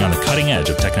staying on the cutting edge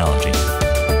of technology.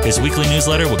 His weekly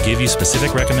newsletter will give you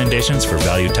specific recommendations for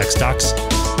value tech stocks,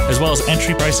 as well as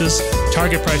entry prices,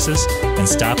 target prices, and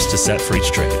stops to set for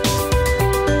each trade.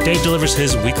 Dave delivers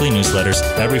his weekly newsletters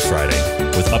every Friday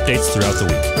with updates throughout the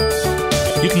week.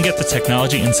 You can get the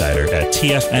Technology Insider at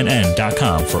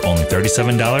TFNN.com for only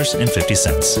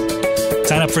 $37.50.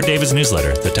 Sign up for David's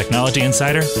newsletter, The Technology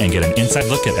Insider, and get an inside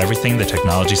look at everything the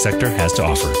technology sector has to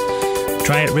offer.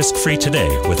 Try it risk-free today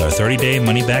with our 30-day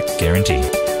money-back guarantee.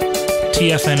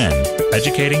 TFNN,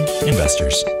 educating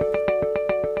investors.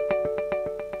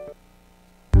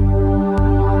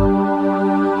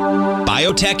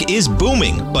 Biotech is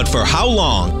booming, but for how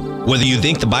long? Whether you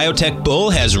think the biotech bull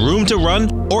has room to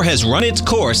run or has run its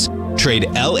course, trade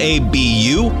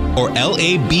LABU or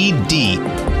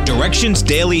LABD. Direction's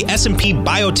daily S&P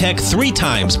Biotech 3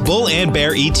 times bull and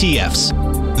bear ETFs.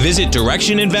 Visit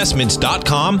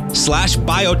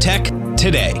directioninvestments.com/biotech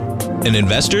today. An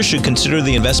investor should consider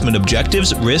the investment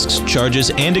objectives, risks, charges,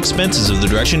 and expenses of the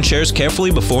Direction shares carefully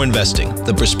before investing.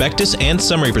 The prospectus and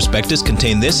summary prospectus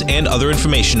contain this and other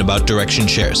information about Direction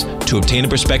shares. To obtain a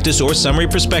prospectus or summary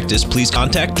prospectus, please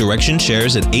contact Direction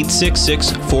shares at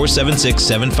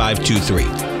 866-476-7523.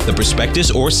 The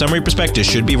prospectus or summary prospectus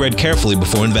should be read carefully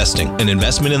before investing. An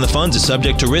investment in the funds is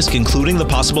subject to risk, including the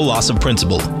possible loss of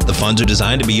principal. The funds are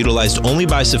designed to be utilized only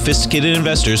by sophisticated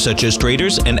investors such as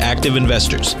traders and active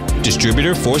investors.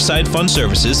 Distributor Foreside Fund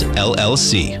Services,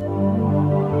 LLC.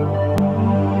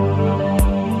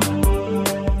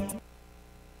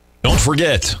 Don't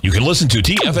forget, you can listen to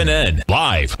TFNN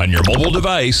live on your mobile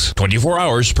device 24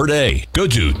 hours per day. Go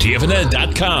to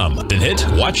TFNN.com, then hit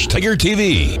Watch Tiger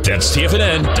TV. That's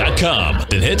TFNN.com,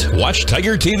 then hit Watch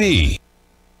Tiger TV.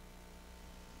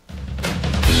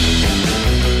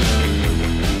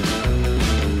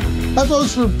 Hi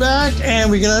folks, we're back and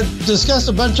we're going to discuss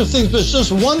a bunch of things, but it's just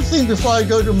one thing before I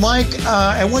go to Mike.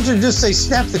 I want to just say,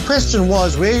 Snap, the question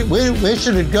was, where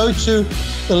should it go to?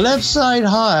 The left side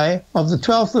high of the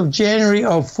 12th of January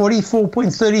of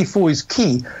 44.34 is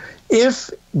key. If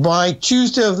by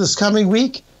Tuesday of this coming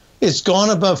week, it's gone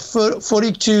above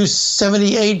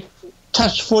 42.78,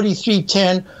 touched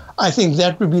 43.10, I think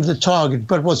that would be the target.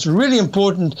 But what's really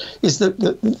important is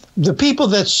the people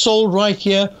that sold right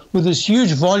here with this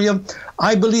huge volume,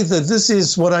 I believe that this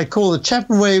is what I call the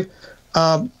Chapman wave.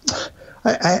 I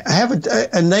have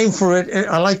a name for it.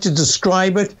 I like to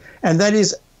describe it, and that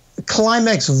is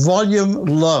climax volume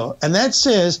low. And that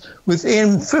says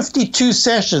within 52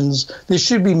 sessions, there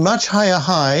should be much higher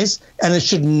highs, and it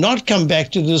should not come back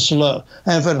to this low.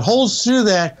 And if it holds through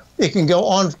that, it can go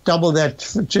on double that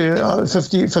to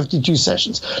 52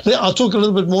 sessions. I'll talk a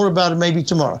little bit more about it maybe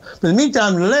tomorrow. But in the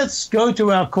meantime, let's go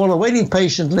to our caller waiting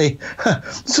patiently.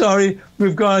 Sorry,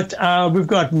 we've got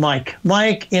Mike.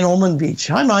 Mike in Ormond Beach.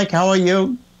 Hi, Mike. How are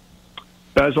you?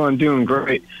 Basil, I'm doing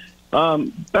great.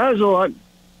 Basil,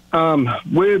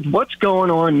 with what's going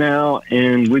on now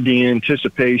and with the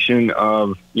anticipation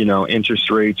of interest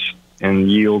rates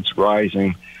and yields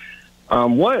rising,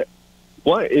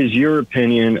 what is your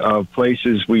opinion of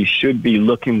places we should be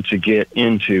looking to get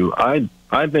into? I've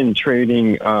been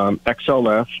trading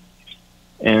XLF,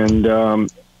 and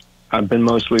I've been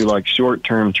mostly like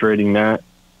short-term trading that.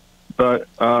 But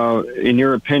in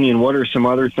your opinion, what are some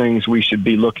other things we should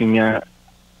be looking at,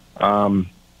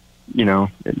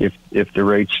 if the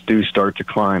rates do start to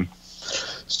climb?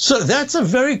 So that's a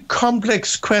very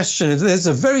complex question. There's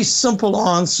a very simple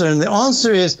answer, and the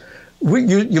answer is,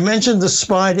 you mentioned the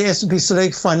SPY, the S&P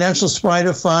Select Financial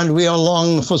Spider Fund. We are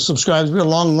long for subscribers. We're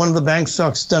long. One of the bank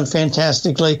stocks done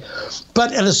fantastically.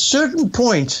 But at a certain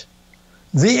point,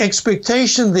 the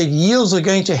expectation that yields are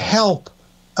going to help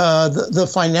the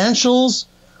financials,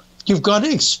 you've got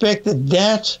to expect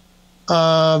that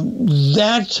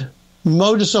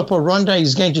modus operandi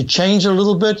is going to change a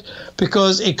little bit,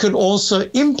 because it could also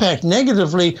impact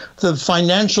negatively the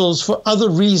financials for other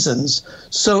reasons.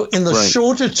 So in the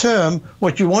shorter term,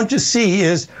 what you want to see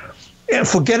is,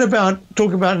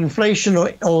 talk about inflation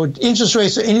or interest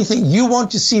rates or anything. You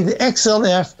want to see the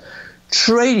XLF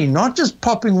trading, not just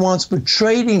popping once, but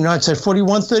trading, I'd say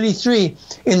 41.33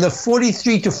 in the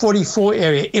 43 to 44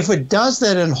 area. If it does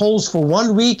that and holds for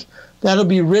 1 week, that'll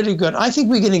be really good. I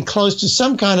think we're getting close to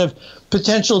some kind of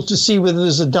potential to see whether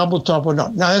there's a double top or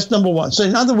not. Now, that's number one. So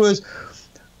in other words,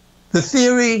 the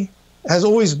theory has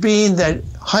always been that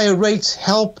higher rates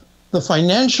help the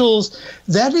financials.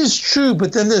 That is true,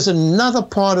 but then there's another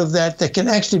part of that can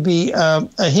actually be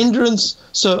a hindrance.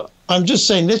 So I'm just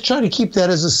saying, let's try to keep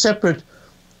that as a separate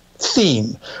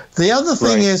theme. The other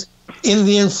thing is, in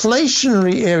the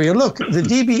inflationary area, look, the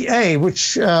DBA,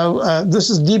 which this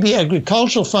is DB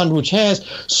Agricultural Fund, which has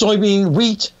soybean,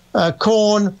 wheat,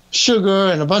 corn, sugar,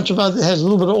 and a bunch of other, it has a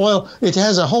little bit of oil. It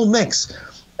has a whole mix,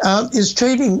 is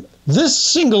trading this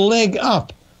single leg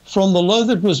up from the low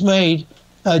that was made.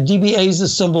 DBA is the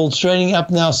symbol. It's trading up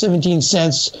now 17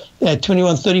 cents at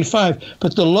 21.35.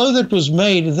 But the low that was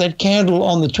made, that candle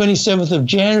on the 27th of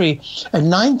January at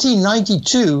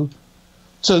 1992,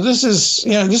 So this is,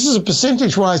 this is a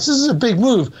percentage-wise, this is a big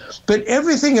move. But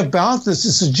everything about this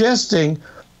is suggesting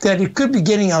that it could be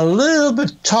getting a little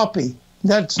bit toppy.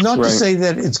 That's not to say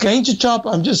that it's going to top.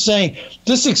 I'm just saying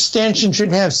this extension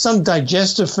should have some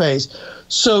digestive phase.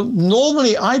 So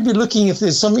normally I'd be looking, if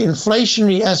there's some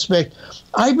inflationary aspect,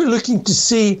 I'd be looking to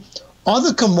see, are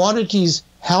the commodities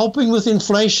helping with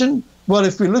inflation? Well,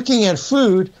 if we're looking at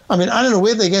food, I mean, I don't know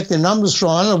where they get their numbers from.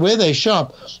 I don't know where they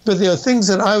shop. But there are things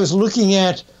that I was looking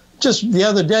at just the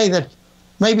other day that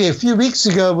maybe a few weeks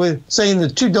ago were, say, in the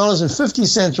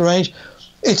 $2.50 range.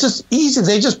 It's just easy.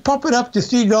 They just pop it up to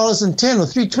 $3.10 or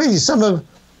 $3.20.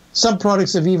 Some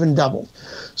products have even doubled.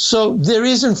 So there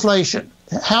is inflation.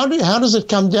 How does it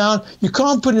come down? You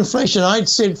can't put inflation. I'd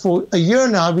said for a year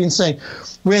now, I've been saying,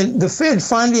 when the Fed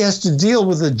finally has to deal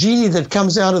with the genie that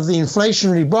comes out of the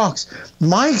inflationary box,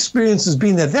 my experience has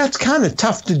been that that's kind of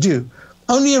tough to do.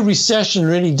 Only a recession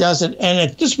really does it. And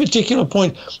at this particular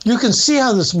point, you can see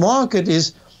how this market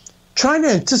is trying to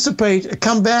anticipate a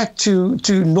comeback to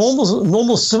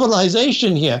normal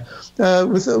civilization here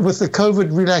with the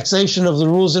COVID relaxation of the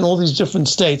rules in all these different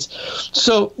states.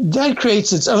 So that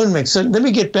creates its own mix. So let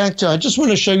me get back to, I just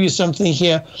want to show you something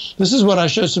here. This is what I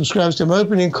show subscribers to. I'm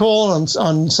opening call on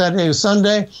Saturday or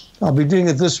Sunday. I'll be doing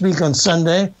it this week on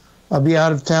Sunday. I'll be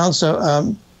out of town.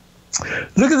 So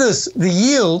look at this. The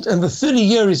yield and the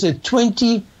 30-year is at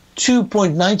 22.97,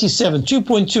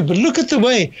 2.2. But look at the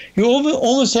way you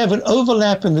almost have an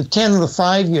overlap in the 10 and the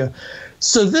 5-year.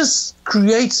 So this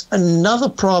creates another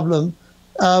problem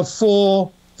for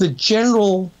the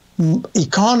general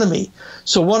economy.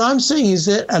 So what I'm saying is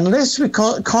that unless we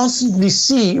constantly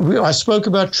see, I spoke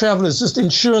about travelers, just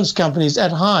insurance companies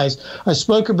at highs. I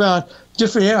spoke about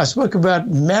different areas. I spoke about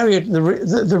Marriott,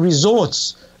 the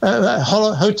resorts,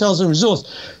 hotels and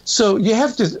resorts. So you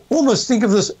have to almost think of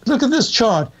this. Look at this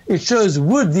chart. It shows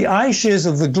wood, the iShares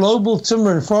of the global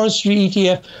timber and forestry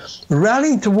ETF,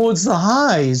 rallying towards the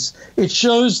highs. It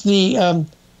shows the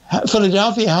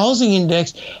Philadelphia Housing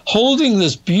Index holding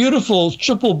this beautiful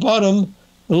triple bottom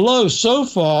low so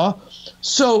far.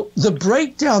 So the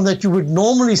breakdown that you would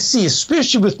normally see,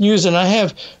 especially with news, and I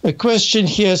have a question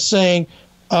here saying,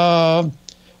 hi,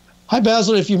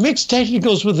 Basil, if you mix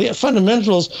technicals with the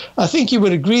fundamentals, I think you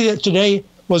would agree that today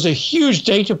was a huge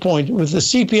data point with the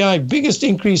CPI biggest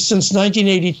increase since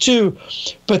 1982,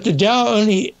 but the Dow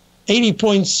only 80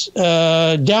 points,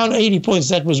 down 80 points.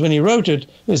 That was when he wrote it.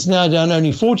 It's now down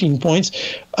only 14 points.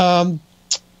 That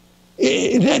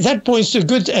points to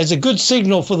as a good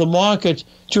signal for the market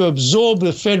to absorb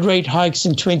the Fed rate hikes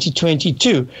in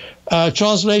 2022.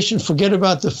 Translation, forget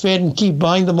about the Fed and keep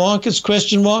buying the markets, ?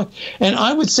 And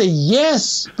I would say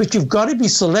yes, but you've got to be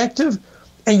selective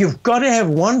and you've got to have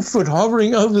one foot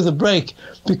hovering over the brake,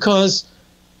 because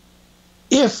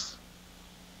if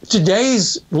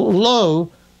today's low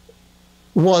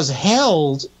was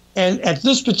held, and at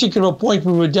this particular point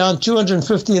we were down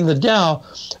 250 in the Dow,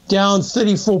 down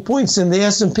 34 points in the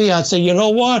S&P, I'd say, you know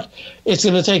what? It's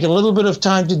going to take a little bit of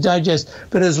time to digest.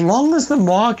 But as long as the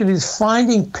market is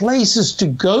finding places to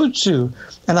go to,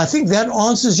 and I think that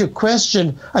answers your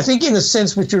question, I think in a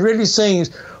sense what you're really saying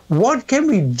is, what can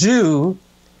we do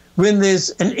when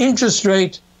there's an interest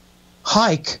rate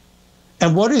hike,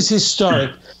 and what is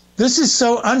historic? This is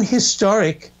so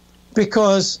unhistoric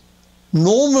because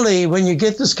normally, when you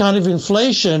get this kind of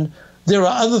inflation, there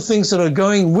are other things that are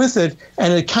going with it,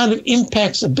 and it kind of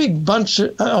impacts a big bunch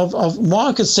of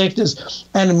market sectors.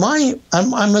 And I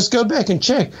must go back and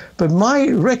check, but my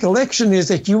recollection is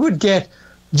that you would get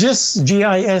just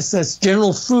GIS, that's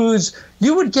General Foods.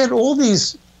 You would get all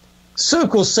these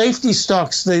so-called safety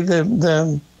stocks,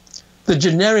 the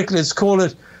generic, let's call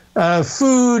it,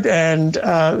 food and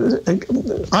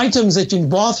items that in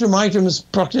bathroom items,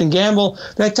 Procter & Gamble,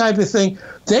 that type of thing,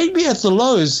 they'd be at the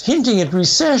lows, hinting at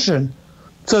recession.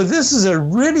 So this is a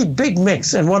really big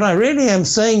mix. And what I really am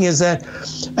saying is that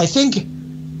I think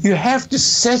you have to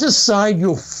set aside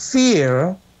your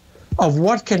fear of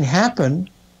what can happen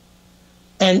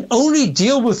and only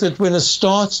deal with it when it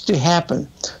starts to happen.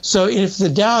 So if the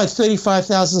Dow at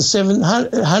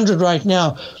 35,700 right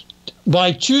now,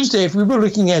 by Tuesday, if we were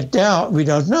looking at Dow, we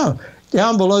don't know,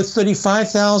 down below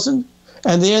 35,000,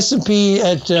 and the S&P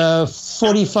at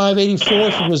 45.84,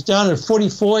 if it was down at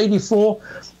 44.84,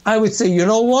 I would say, you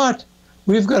know what?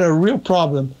 We've got a real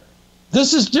problem.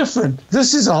 This is different.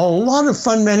 This is a lot of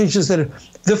fund managers that are,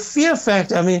 the fear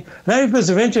factor. I mean, Larry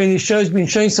Pesavento in his show has been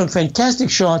showing some fantastic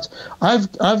charts. I've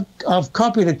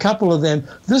copied a couple of them.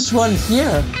 This one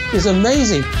here is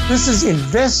amazing. This is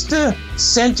investor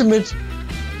sentiment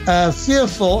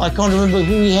fearful. I can't remember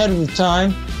who we had at the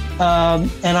time,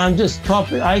 and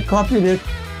I copied it.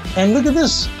 And look at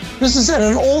this. This is at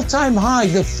an all-time high.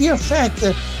 The fear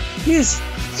factor is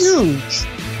huge.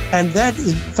 And that,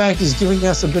 in fact, is giving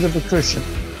us a bit of a cushion.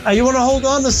 You want to hold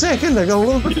on a second? I got a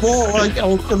little bit more.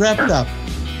 I'll wrap it up.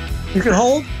 You can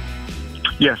hold?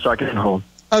 Yes, I can hold.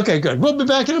 Okay, good. We'll be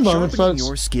back in a moment, Sharpening folks.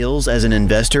 your skills as an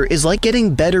investor is like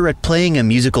getting better at playing a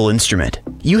musical instrument.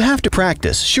 You have to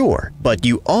practice, sure, but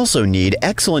you also need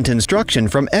excellent instruction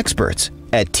from experts.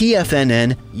 At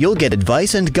TFNN, you'll get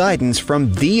advice and guidance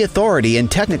from the authority in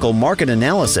technical market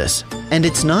analysis. And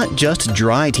it's not just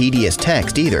dry, tedious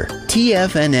text either.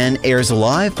 TFNN airs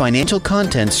live financial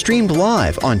content streamed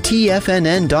live on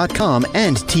TFNN.com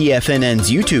and TFNN's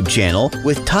YouTube channel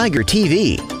with Tiger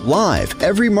TV, live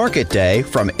every market day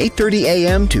from 8:30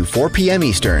 a.m. to 4 p.m.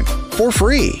 Eastern, for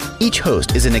free. Each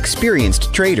host is an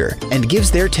experienced trader and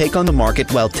gives their take on the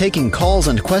market while taking calls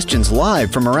and questions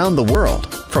live from around the world.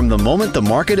 From the moment the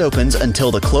market opens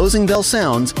until the closing bell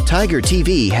sounds, Tiger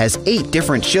TV has 8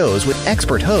 different shows with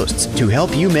expert hosts to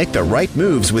help you make the right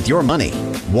moves with your money.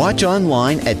 Watch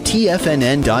online at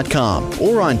TFNN.com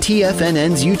or on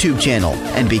TFNN's YouTube channel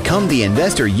and become the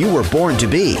investor you were born to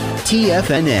be.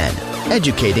 TFNN,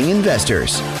 educating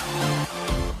investors.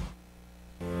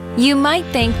 You might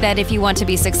think that if you want to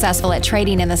be successful at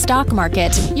trading in the stock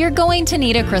market, you're going to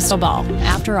need a crystal ball.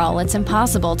 After all, it's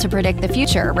impossible to predict the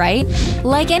future, right?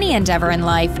 Like any endeavor in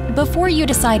life, before you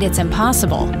decide it's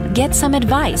impossible, get some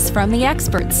advice from the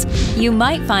experts. You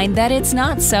might find that it's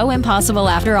not so impossible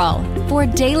after all. For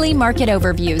daily market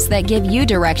overviews that give you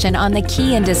direction on the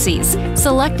key indices,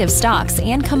 selective stocks,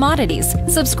 and commodities,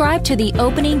 subscribe to the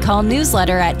Opening Call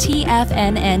newsletter at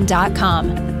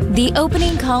TFNN.com. The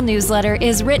Opening Call newsletter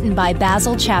is written by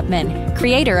Basil Chapman,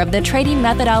 creator of the trading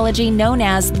methodology known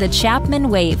as the Chapman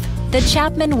Wave. The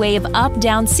Chapman Wave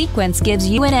up-down sequence gives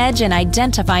you an edge in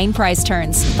identifying price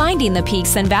turns, finding the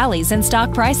peaks and valleys in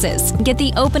stock prices. Get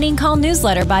the Opening Call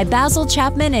newsletter by Basil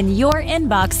Chapman in your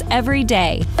inbox every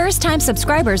day. First-time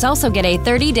subscribers also get a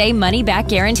 30-day money-back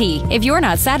guarantee. If you're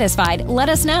not satisfied, let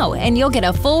us know, and you'll get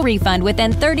a full refund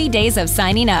within 30 days of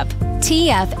signing up.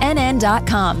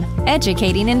 TFNN.com,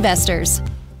 educating investors.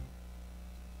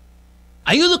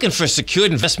 Are you looking for a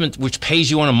secured investment which pays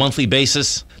you on a monthly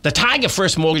basis? The Tiger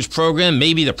First Mortgage Program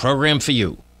may be the program for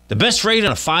you. The best rate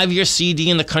on a 5-year CD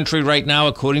in the country right now,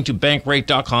 according to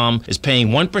Bankrate.com, is paying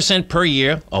 1% per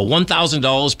year or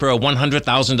 $1,000 per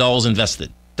 $100,000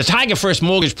 invested. The Tiger First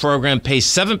Mortgage Program pays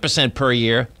 7% per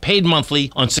year, paid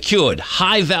monthly, on secured,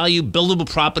 high-value, buildable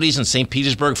properties in St.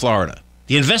 Petersburg, Florida.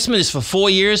 The investment is for 4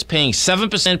 years, paying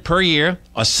 7% per year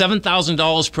or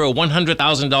 $7,000 per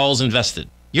 $100,000 invested.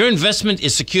 Your investment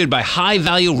is secured by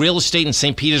high-value real estate in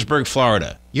St. Petersburg,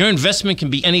 Florida. Your investment can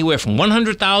be anywhere from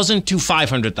 $100,000 to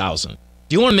 $500,000.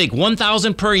 Do you want to make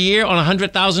 $1,000 per year on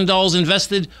 $100,000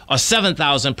 invested or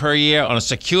 $7,000 per year on a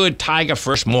secured Tiger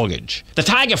First mortgage? The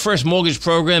Tiger First Mortgage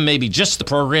Program may be just the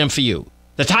program for you.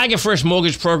 The Tiger First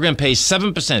Mortgage Program pays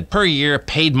 7% per year,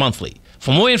 paid monthly.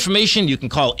 For more information, you can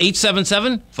call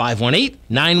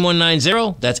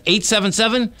 877-518-9190. That's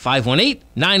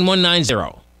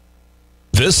 877-518-9190.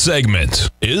 This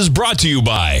segment is brought to you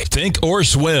by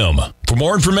Thinkorswim. For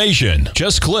more information,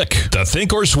 just click the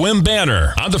Thinkorswim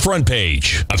banner on the front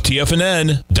page of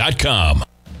TFNN.com.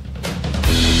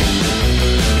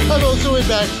 Hi, folks, we're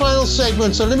back. Final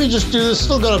segment. So let me just do this.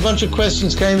 Still got a bunch of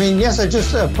questions came in. Yes, I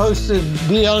just posted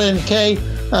BLNK,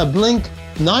 Blink.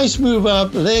 Nice move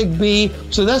up, leg B.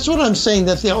 So that's what I'm saying,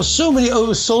 that there are so many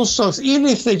oversold stocks, even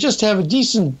if they just have a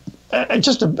decent,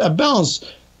 just a balance,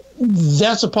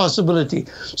 that's a possibility.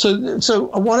 So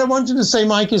what I wanted to say,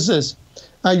 Mike, is this.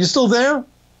 Are you still there?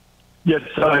 Yes,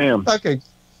 I am. Okay.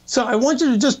 So I want you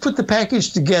to just put the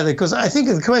package together, because I think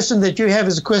the question that you have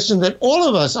is a question that all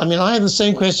of us, I mean, I have the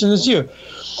same question as you.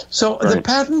 So right. The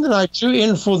pattern that I drew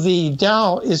in for the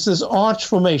Dow is this arch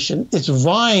formation. It's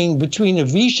vying between a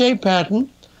V-shaped pattern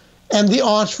and the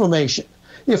arch formation.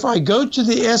 If I go to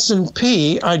the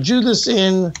S&P, I drew this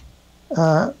in,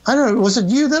 I don't know, was it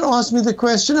you that asked me the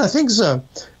question? I think so,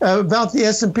 about the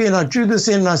S&P, and I drew this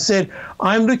in and I said,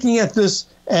 I'm looking at this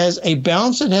as a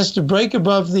bounce. It has to break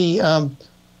above the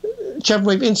Chapman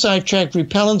Wave inside track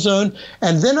repellent zone.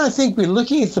 And then I think we're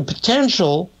looking at the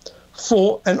potential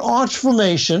for an arch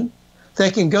formation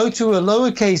that can go to a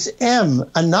lowercase m,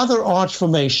 another arch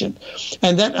formation.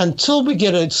 And that until we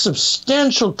get a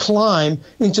substantial climb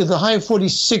into the high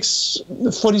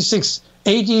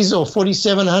 4680s or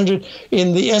 4700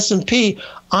 in the S&P,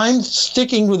 I'm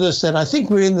sticking with this, that I think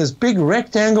we're in this big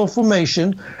rectangle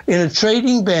formation in a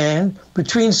trading band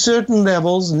between certain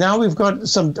levels. Now we've got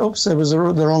some, oops, that was the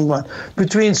wrong one,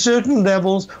 between certain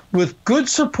levels with good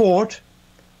support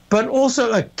but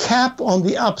also a cap on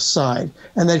the upside.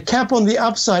 And that cap on the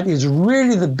upside is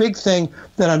really the big thing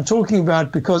that I'm talking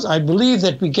about, because I believe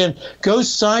that we can go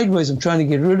sideways. I'm trying to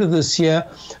get rid of this here.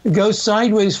 Go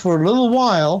sideways for a little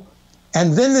while,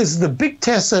 and then there's the big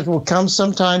test that will come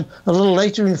sometime a little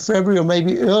later in February or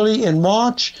maybe early in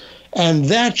March, and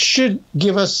that should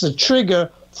give us the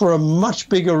trigger for a much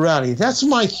bigger rally. That's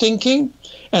my thinking.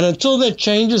 And until that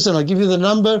changes, and I'll give you the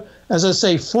number, as I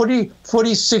say,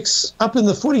 46, up in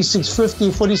the 46.50,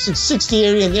 46.60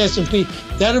 area in the S&P,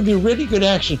 that'll be really good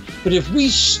action. But if we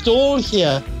stall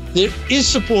here, there is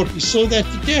support. We saw that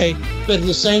today, but at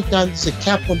the same time, there's a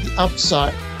cap on the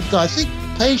upside. So I think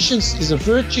patience is a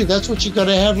virtue. That's what you've got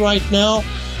to have right now.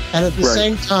 And at the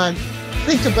same time,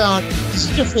 think about these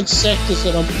different sectors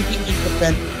that are moving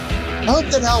independent. I hope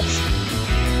that helps.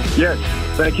 Yes.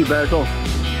 Thank you, Basil.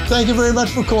 Thank you very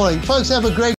much for calling. Folks, have a great